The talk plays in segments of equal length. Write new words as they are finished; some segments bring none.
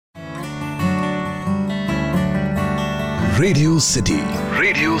Radio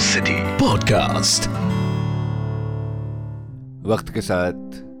city podcast. वक्त के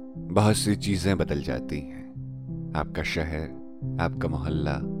साथ बहुत सी चीजें बदल जाती हैं। आपका शहर, आपका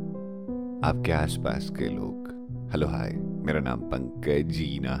मोहल्ला, आपके आसपास के लोग। हेलो हाय, मेरा नाम पंकज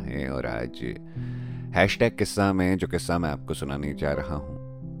जीना है और आज हैशटैग किस्सा में जो किस्सा मैं आपको सुनाने जा रहा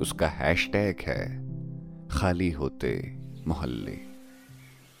हूं उसका हैशटैग है खाली होते मोहल्ले।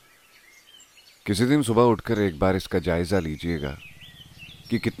 किसी दिन सुबह उठकर एक बार इसका जायजा लीजिएगा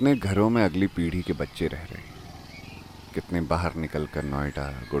कि कितने घरों में अगली पीढ़ी के बच्चे रह रहे हैं। कितने बाहर निकलकर नोएडा,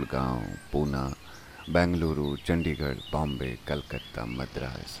 गुड़गांव, पूना, बेंगलुरु, चंडीगढ़, बॉम्बे, कलकत्ता,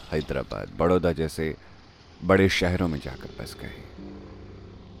 मद्रास, हैदराबाद, बड़ौदा जैसे बड़े शहरों में जाकर बस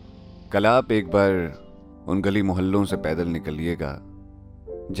गए। कल आप एक बार उन गली मोहल्लों से पैदल निकलिएगा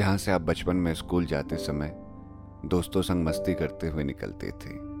जहां से आप बचपन में स्कूल जाते समय दोस्तों संग मस्ती करते हुए निकलते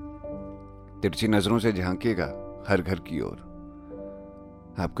थे। तिरछी नजरों से झांकिएगा हर घर की ओर।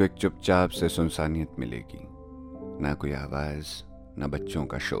 आपको एक चुपचाप से सुनसानियत मिलेगी, ना कोई आवाज, ना बच्चों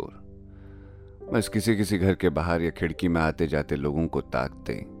का शोर। बस किसी किसी घर के बाहर या खिड़की में आते जाते लोगों को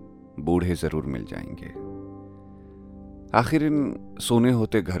ताकते बूढ़े जरूर मिल जाएंगे। आखिर इन सोने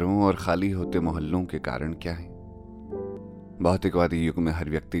होते घरों और खाली होते मोहल्लों के कारण क्या है? भौतिकवादी युग में हर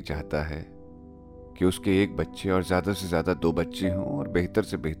व्यक्ति चाहता है कि उसके एक बच्चे और ज्यादा से ज्यादा 2 बच्चे हों और बेहतर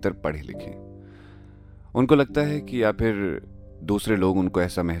से बेहतर पढ़े लिखे। उनको लगता है कि या फिर दूसरे लोग उनको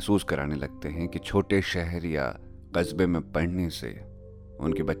ऐसा महसूस कराने लगते हैं कि छोटे शहर या कस्बे में पढ़ने से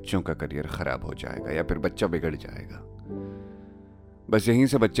उनके बच्चों का करियर खराब हो जाएगा या फिर बच्चा बिगड़ जाएगा। बस यहीं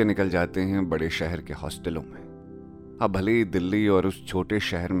से बच्चे निकल जाते हैं बड़े शहर के हॉस्टलों में। अब भले ही दिल्ली और उस छोटे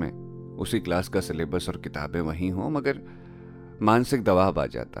शहर में उसी क्लास का सिलेबस और किताबें वहीं हों, मगर मानसिक दबाव आ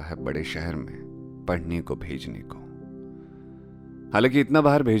जाता है बड़े शहर में पढ़ने को भेजने को। हालांकि इतना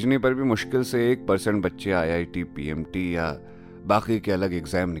बाहर भेजने पर भी मुश्किल से 1% बच्चे IIT, PMT या बाकी के अलग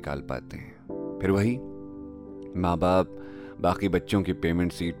एग्जाम निकाल पाते हैं। फिर वही माँ बाप बाकी बच्चों की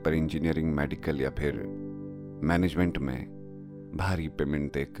पेमेंट सीट पर इंजीनियरिंग, मेडिकल या फिर मैनेजमेंट में भारी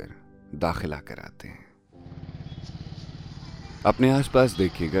पेमेंट देकर दाखिला कराते हैं। अपने आसपास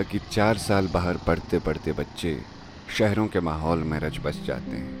देखिएगा कि 4 साल बाहर पढ़ते पढ़ते बच्चे शहरों के माहौल में रच बस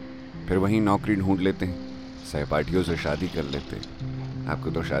जाते हैं। फिर वहीं नौकरी ढूंढ लेते हैं, सहपाठियों से शादी कर लेते हैं।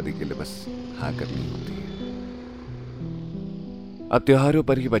 आपको तो शादी के लिए बस हाँ करनी होती है। अब त्योहारों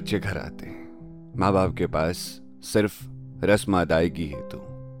पर ही बच्चे घर आते हैं, माँ बाप के पास सिर्फ रस्म अदायगी हेतु।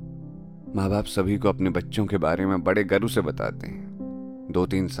 माँ बाप सभी को अपने बच्चों के बारे में बड़े गर्व से बताते हैं।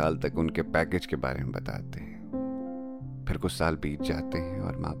 2-3 साल तक उनके पैकेज के बारे में बताते हैं। फिर कुछ साल बीत जाते हैं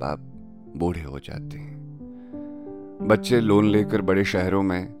और माँ बाप बूढ़े हो जाते हैं। बच्चे लोन लेकर बड़े शहरों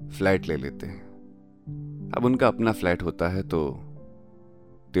में फ्लैट ले लेते हैं। अब उनका अपना फ्लैट होता है तो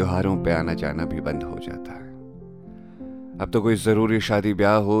त्योहारों पे आना जाना भी बंद हो जाता है। अब तो कोई जरूरी शादी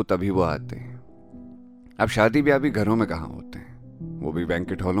ब्याह हो तभी वो आते हैं। अब शादी ब्याह भी घरों में कहाँ होते हैं, वो भी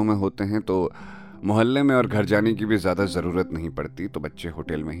बैंकेट हॉलों में होते हैं। तो मोहल्ले में और घर जाने की भी ज्यादा जरूरत नहीं पड़ती, तो बच्चे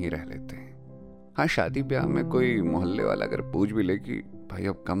होटल में ही रह लेते हैं। हाँ, शादी ब्याह में कोई मोहल्ले वाला अगर पूछ भी ले कि भाई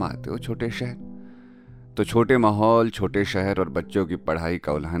अब कम आते हो छोटे शहर, तो छोटे माहौल, छोटे शहर और बच्चों की पढ़ाई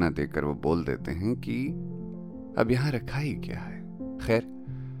का उल्हाना देकर वो बोल देते हैं कि अब यहाँ रखा ही क्या है। खैर,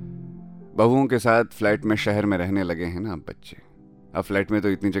 बहुओं के साथ फ्लैट में शहर में रहने लगे हैं ना अब बच्चे। अब फ्लैट में तो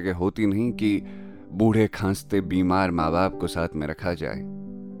इतनी जगह होती नहीं कि बूढ़े खांसते बीमार माँ बाप को साथ में रखा जाए।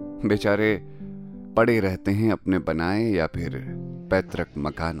 बेचारे पड़े रहते हैं अपने बनाए या फिर पैतृक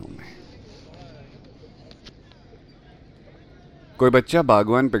मकानों में। कोई बच्चा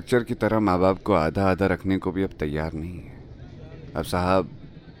बागवान पिक्चर की तरह माँ बाप को आधा आधा रखने को भी अब तैयार नहीं है। अब साहब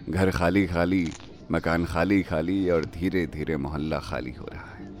घर खाली खाली, मकान खाली खाली और धीरे धीरे मोहल्ला खाली हो रहा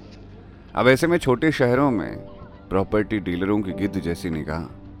है। अब ऐसे में छोटे शहरों में प्रॉपर्टी डीलरों की गिद्ध जैसी निगाह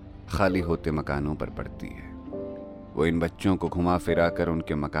खाली होते मकानों पर पड़ती है। वो इन बच्चों को घुमा फिरा कर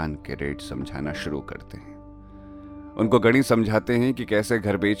उनके मकान के रेट समझाना शुरू करते हैं। उनको गणित समझाते हैं कि कैसे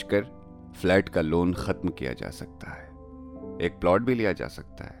घर बेचकर फ्लैट का लोन खत्म किया जा सकता है, एक प्लॉट भी लिया जा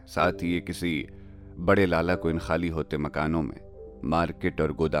सकता है। साथ ही ये किसी बड़े लाला को इन खाली होते मकानों में मार्केट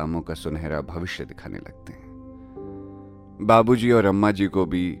और गोदामों का सुनहरा भविष्य दिखाने लगते हैं। बाबूजी और अम्मा जी को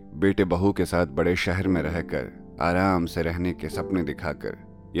भी बेटे बहू के साथ बड़े शहर में रहकर आराम से रहने के सपने दिखाकर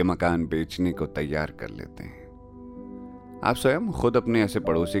ये मकान बेचने को तैयार कर लेते हैं। आप स्वयं खुद अपने ऐसे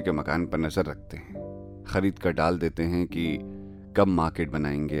पड़ोसी के मकान पर नजर रखते हैं, खरीद कर डाल देते हैं कि कब मार्केट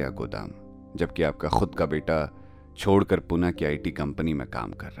बनाएंगे या गोदाम, जबकि आपका खुद का बेटा छोड़कर पुणे की IT कंपनी में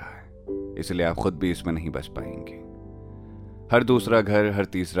काम कर रहा है। इसलिए आप खुद भी इसमें नहीं बच पाएंगे। हर दूसरा घर, हर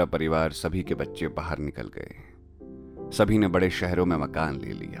तीसरा परिवार, सभी के बच्चे बाहर निकल गए हैं। सभी ने बड़े शहरों में मकान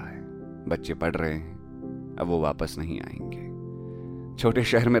ले लिया है। बच्चे पढ़ रहे हैं, अब वो वापस नहीं आएंगे। छोटे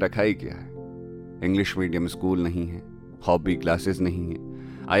शहर में रखा ही क्या है? इंग्लिश मीडियम स्कूल नहीं है, हॉबी क्लासेस नहीं है,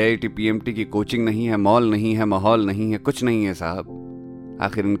 IIT PMT की कोचिंग नहीं है, मॉल नहीं है, माहौल नहीं है, कुछ नहीं है साहब।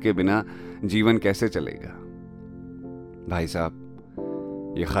 आखिर इनके बिना जीवन कैसे चलेगा? भाई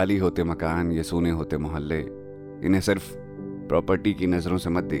साहब, ये खाली होते मकान, ये सूने होते मोहल्ले, इन्हें सिर्फ प्रॉपर्टी की नज़रों से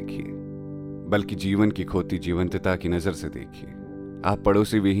मत देखिए, बल्कि जीवन की खोती जीवंतता की नज़र से देखिए। आप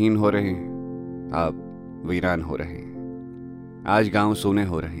पड़ोसी विहीन हो रहे हैं, आप वीरान हो रहे हैं। आज गांव सोने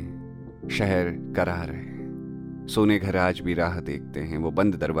हो रहे हैं, शहर करा रहे हैं। सोने घर आज भी राह देखते हैं, वो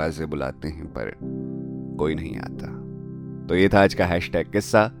बंद दरवाजे बुलाते हैं, पर कोई नहीं आता। तो ये था आज का हैशटैग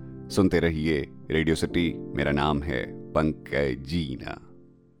किस्सा। सुनते रहिए रेडियो सिटी। मेरा नाम है पंकज जीना।